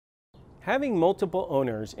Having multiple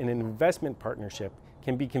owners in an investment partnership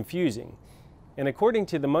can be confusing, and according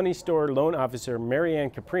to the Money Store loan officer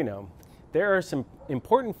Marianne Caprino, there are some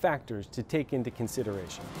important factors to take into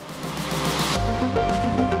consideration.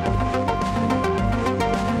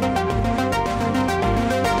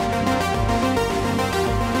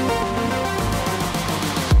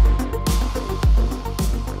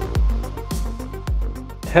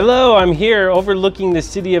 Hello, I'm here overlooking the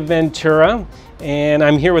city of Ventura, and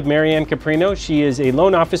I'm here with Marianne Caprino. She is a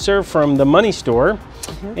loan officer from the Money Store.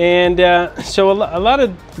 And so a lot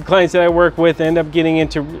of the clients that I work with end up getting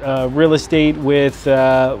into real estate with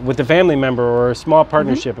a family member or a small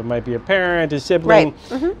partnership. It might be a parent, a sibling.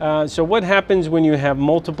 Right. So what happens when you have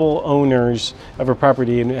multiple owners of a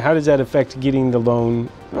property, and how does that affect getting the loan?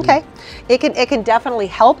 Okay, it can definitely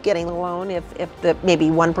help getting the loan if maybe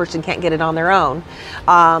one person can't get it on their own.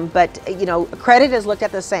 But you know, credit is looked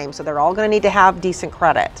at the same, so they're all going to need to have decent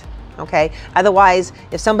credit. Okay. Otherwise,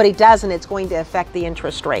 if somebody doesn't, it's going to affect the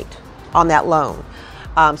interest rate on that loan.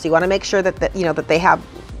 So you want to make sure that they have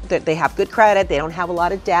good credit. They don't have a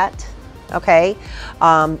lot of debt. Okay.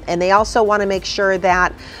 And they also want to make sure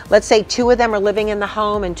that, let's say, two of them are living in the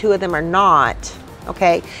home and two of them are not.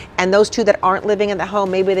 Okay. And those two that aren't living in the home,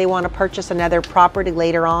 maybe they want to purchase another property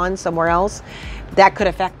later on somewhere else. That could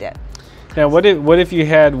affect it. Now, what if you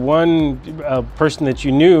had one person that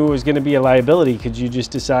you knew was going to be a liability? Could you just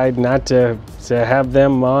decide not to have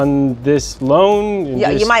them on this loan?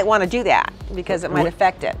 Yeah, you might want to do that because it might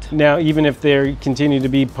affect it. Now, even if they continue to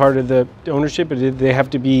be part of the ownership, do they have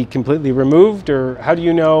to be completely removed, or how do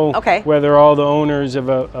you know whether all the owners of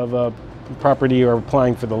a property are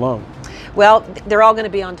applying for the loan? Well, they're all going to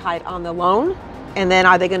be on the loan, and then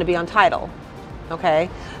are they going to be on title? Okay,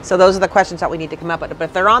 so those are the questions that we need to come up with. But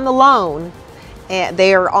if they're on the loan, and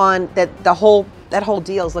they are on that whole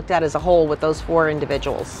deal is looked at as a whole with those four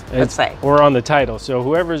individuals, let's say. Or on the title. So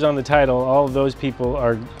whoever's on the title, all of those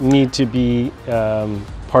people need to be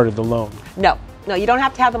part of the loan. No, you don't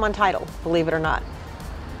have to have them on title, believe it or not.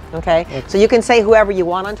 Okay, so you can say whoever you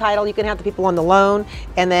want on title. You can have the people on the loan,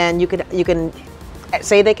 and then you can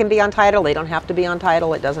say they can be on title. They don't have to be on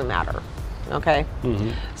title. It doesn't matter. Okay,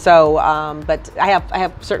 so but I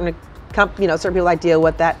have certain people I deal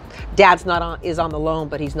with that dad's is on the loan,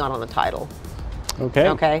 but he's not on the title. Okay.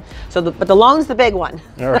 Okay. So but the loan's the big one.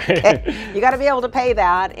 All right. Okay? You got to be able to pay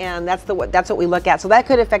that, and that's what we look at. So that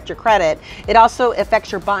could affect your credit. It also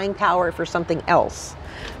affects your buying power for something else.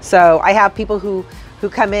 So I have people who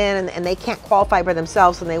come in and they can't qualify by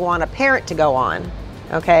themselves, and they want a parent to go on.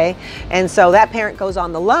 Okay, and so that parent goes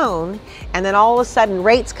on the loan, and then all of a sudden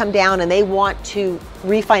rates come down and they want to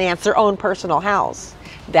refinance their own personal house.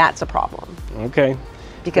 That's a problem. Okay.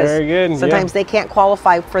 Because very good. Sometimes they can't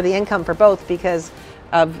qualify for the income for both because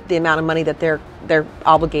of the amount of money that they're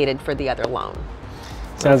obligated for the other loan.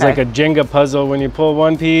 Sounds like a Jenga puzzle. When you pull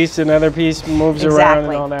one piece, another piece moves around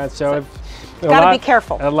and all that. So got to be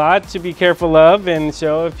careful. A lot to be careful of, and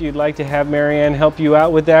so if you'd like to have Marianne help you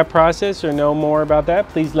out with that process or know more about that,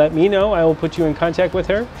 please let me know. I will put you in contact with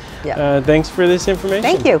her. Yeah. Thanks for this information.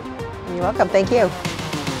 Thank you. You're welcome. Thank you.